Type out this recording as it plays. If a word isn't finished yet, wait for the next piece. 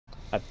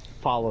I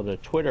followed a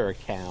Twitter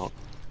account,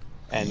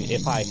 and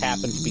if I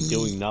happen to be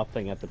doing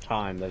nothing at the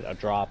time that a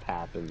drop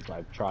happens,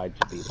 I've tried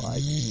to be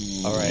like,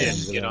 all right, Yeah, I'm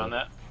just get on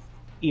that.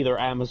 either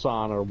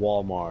Amazon or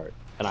Walmart,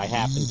 and I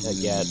happen to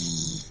get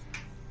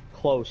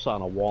close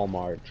on a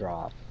Walmart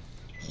drop.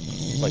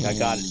 Like, I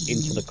got it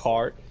into the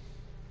cart,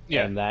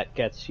 and that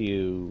gets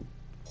you,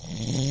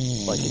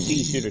 like, it's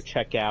easier to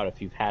check out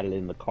if you've had it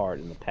in the cart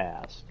in the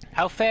past.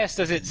 How fast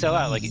does it sell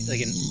out? Like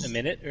in a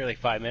minute or like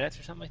 5 minutes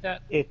or something like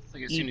that? It's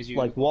like as soon as you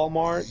like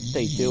Walmart,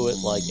 they do it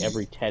like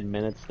every 10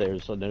 minutes.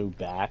 There's a new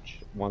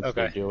batch once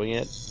they're doing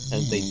it,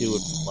 and they do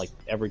it like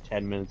every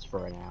 10 minutes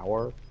for an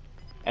hour,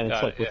 and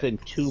it's like within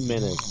 2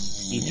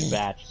 minutes each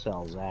batch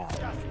sells out.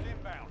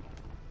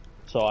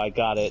 So I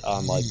got it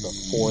on like the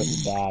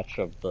 4th batch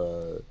of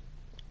the,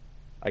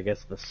 I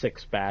guess the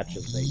 6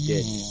 batches they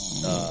did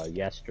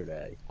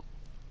yesterday.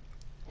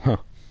 Huh.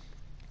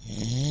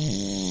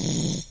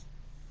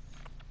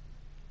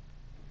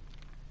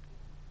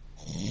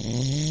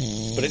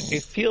 But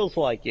it feels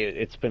like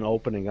it's been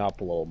opening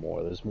up a little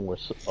more. There's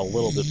a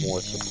little bit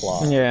more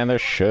supply. Yeah, there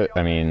should.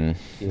 I mean,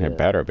 it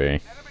better be.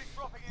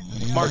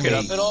 Mark it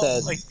up at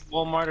all? Like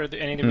Walmart or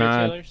any of the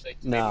retailers? They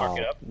mark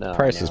it up? No,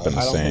 price has been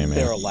the same. I don't think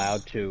they're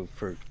allowed to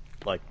for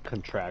like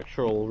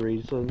contractual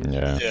reasons.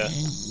 Yeah.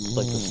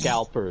 Like the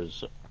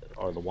scalpers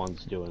are the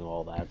ones doing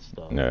all that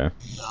stuff. Yeah.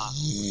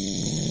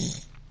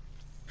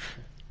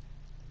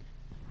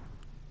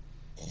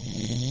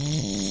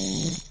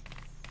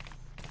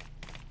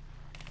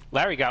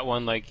 Larry got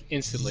one like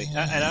instantly, and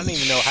I don't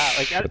even know how.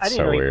 Like I didn't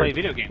so know he weird. played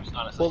video games,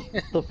 honestly. Well,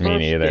 the first Me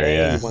neither. day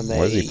Yeah. when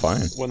What is he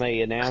playing? when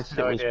they announced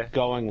it was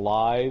going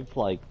live,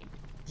 like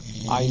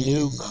I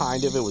knew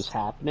kind of it was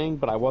happening,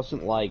 but I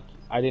wasn't like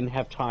I didn't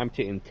have time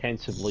to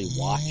intensively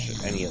watch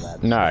any of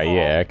that. Nah, stuff.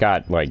 yeah, it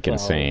got like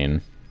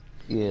insane.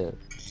 Yeah.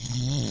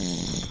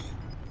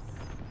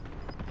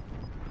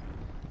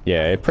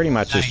 Yeah, it pretty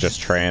much is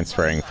just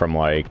transferring from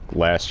like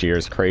last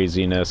year's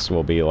craziness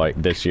will be like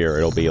this year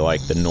it'll be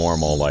like the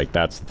normal, like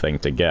that's the thing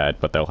to get,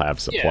 but they'll have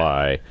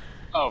supply.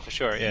 Oh, for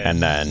sure, yeah. And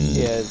then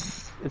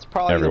it's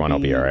probably everyone will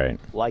be alright.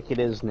 Like it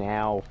is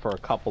now for a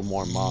couple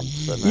more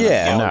months. And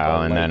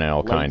then then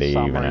it'll kind of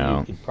even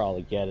out. You could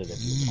probably get it if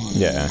you want.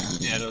 Yeah.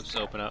 Yeah, it'll just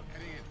open up.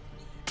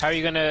 How are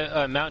you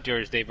gonna mount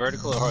yours, Dave?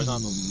 Vertical or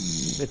horizontal?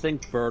 I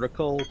think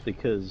vertical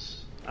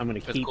because I'm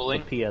gonna keep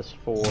the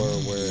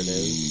PS4 where it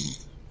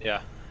is. Yeah.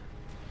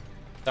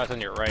 That's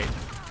on your right.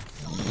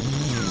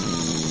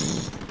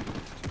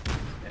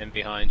 And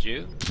behind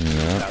you.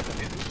 Yeah.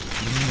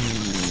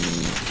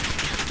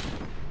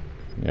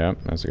 Yep,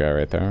 there's a guy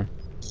right there.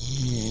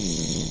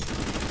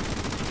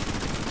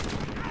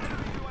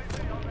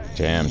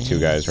 Damn, 2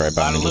 guys right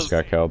behind me just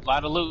got killed.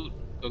 Lot of loot.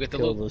 Go get the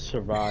loot. Kill the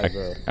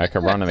survivor. I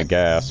could run in the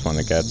gas when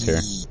it gets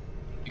here.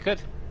 You could.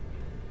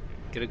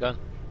 Get a gun.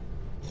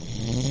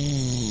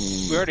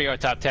 We already are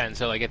top 10,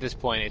 so like at this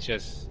point it's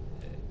just,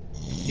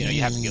 you know,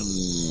 you have to get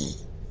loot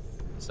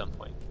at some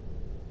point.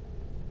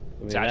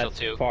 I mean, Satchel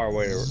too. Far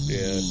away.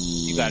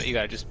 You got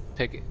to just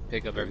pick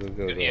up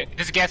everything. Yeah,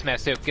 there's a gas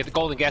mask too. Get the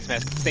golden gas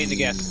mask. Stay in the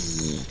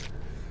gas.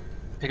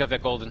 Pick up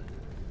that golden.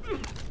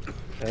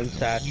 And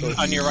satchel.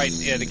 On your right,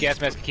 yeah, the gas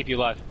mask can keep you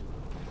alive.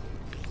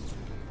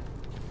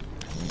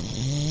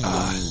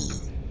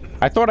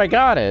 I thought I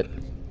got it.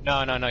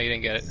 No, you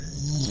didn't get it.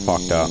 It's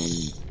fucked up.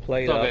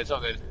 Plate it's all up. good. It's all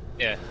good.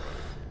 Yeah.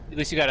 At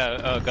least you got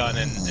a gun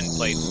and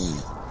plate.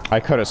 I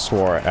could have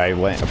swore I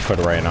put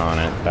right on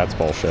it. That's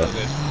bullshit. It's all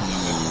good.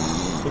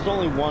 There's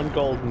only one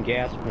golden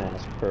gas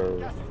mask per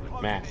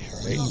match,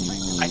 right?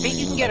 I think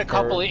you can get a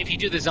couple if you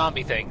do the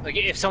zombie thing. Like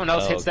if someone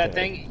else hits that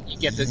thing, you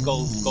get the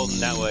golden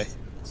that way.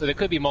 So there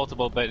could be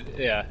multiple, but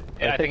yeah.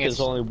 I think there's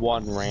only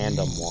one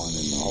random one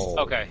in the whole.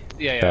 Okay.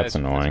 Yeah. That's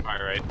annoying. That's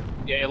probably right.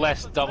 Yeah, it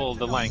lasts double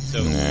the length, so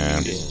you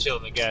can just chill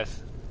in the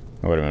gas.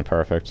 It would have been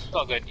perfect. It's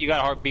all good. You got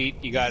a heartbeat.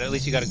 At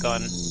least you got a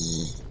gun.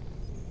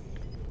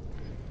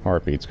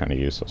 Heartbeat's kind of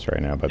useless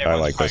right now, but I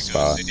like this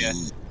spot. Good, yeah.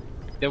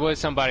 There was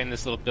somebody in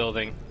this little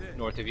building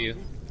north of you.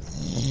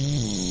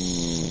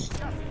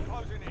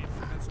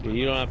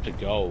 You don't have to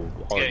go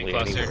hardly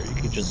anywhere.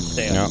 You can just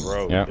stay on the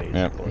road,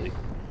 basically.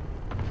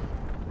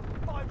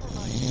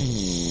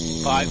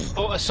 Five.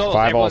 Oh, a solo.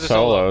 5 all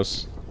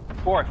solos.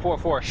 4.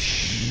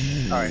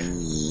 Alright.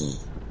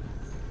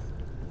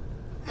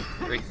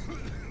 3.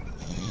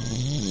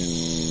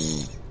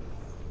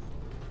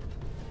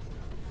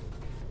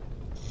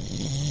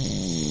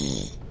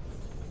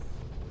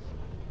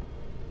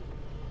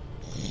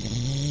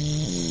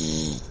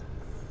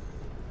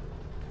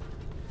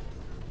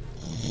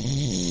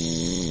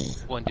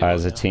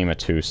 There's a team of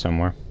 2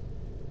 somewhere.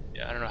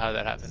 Yeah, I don't know how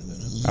that happened.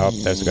 But... Oh,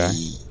 there's a guy.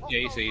 Yeah,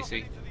 you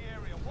see.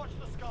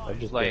 I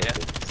just Light it.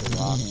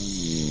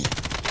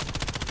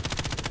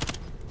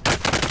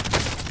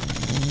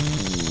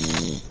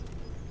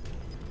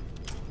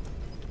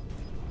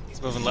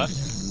 He's moving left.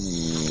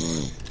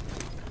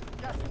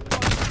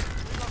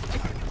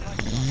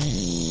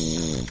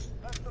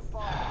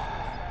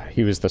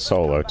 He was the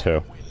solo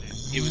too.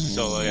 He was the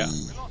solo, yeah.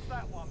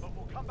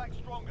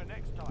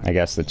 I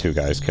guess the 2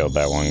 guys killed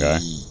that one guy.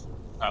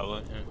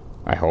 Probably. Yeah.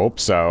 I hope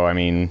so. I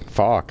mean,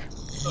 fuck.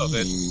 Oh,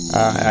 good.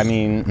 I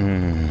mean, I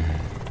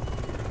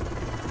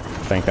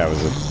think that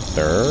was a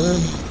third?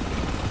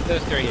 That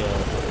was third. Yeah.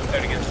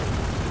 Third again.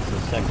 It's the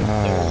second,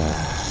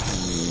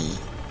 third.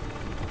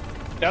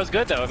 That was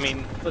good, though. I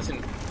mean, listen,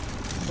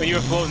 when you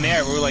were floating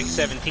there, we were like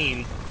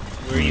 17.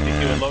 We were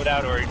either doing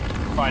loadout or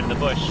finding the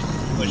bush.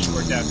 Bush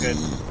worked out good.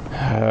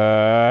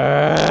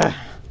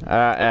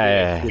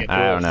 I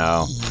don't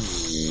know.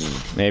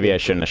 Maybe I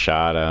shouldn't have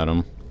shot at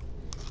him.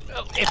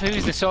 If he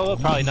was the solo,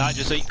 probably not,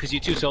 just because you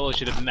two solos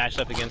should have matched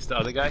up against the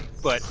other guy.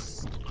 But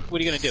what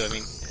are you gonna do? I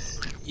mean,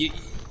 you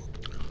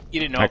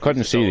didn't know. I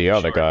couldn't see the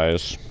other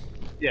guys.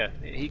 Yeah,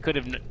 he could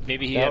have.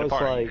 Maybe he had a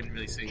part. Like couldn't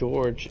really see.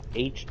 George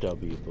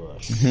H.W.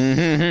 Bush.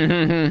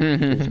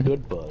 It was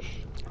good Bush.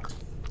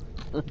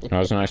 That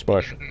was a nice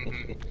bush.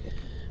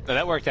 No,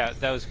 that worked out.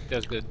 That was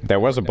good. There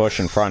was a bush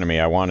in front of me.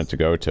 I wanted to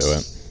go to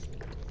it.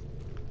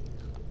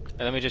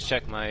 And let me just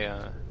check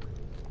my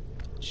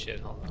shit.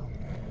 Hold on.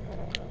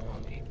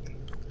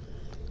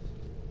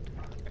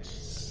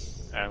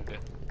 Alright, I'm good.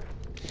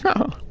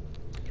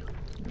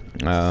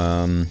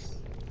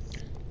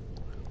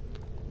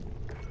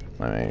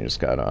 I just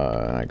got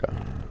I got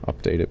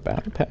updated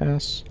battle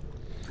pass.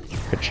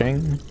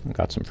 Ka-ching.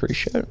 Got some free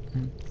shit. I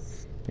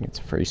think it's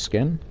a free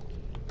skin.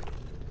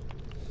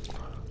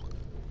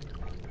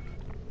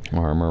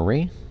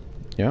 Armory.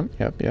 Yep.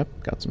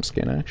 Got some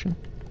skin action.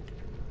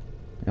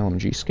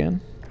 LMG skin.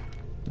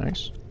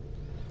 Nice.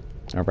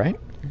 Alright.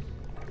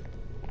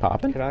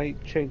 Poppin'. Can I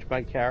change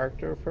my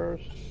character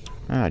first?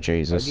 Ah,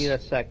 Jesus. I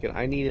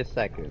need a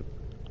second.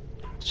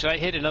 Should I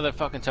hit another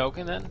fucking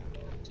token then?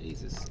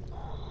 Jesus.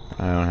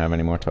 I don't have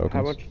any more tokens.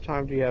 How much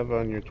time do you have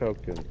on your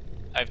token?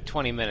 I have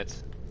 20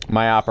 minutes.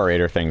 My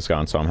operator thing's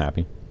gone, so I'm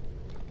happy.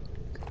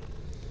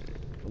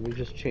 Let me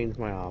just change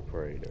my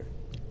operator.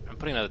 I'm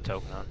putting another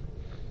token on.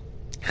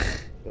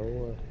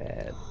 Go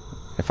ahead.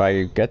 If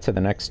I get to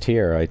the next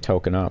tier, I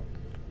token up.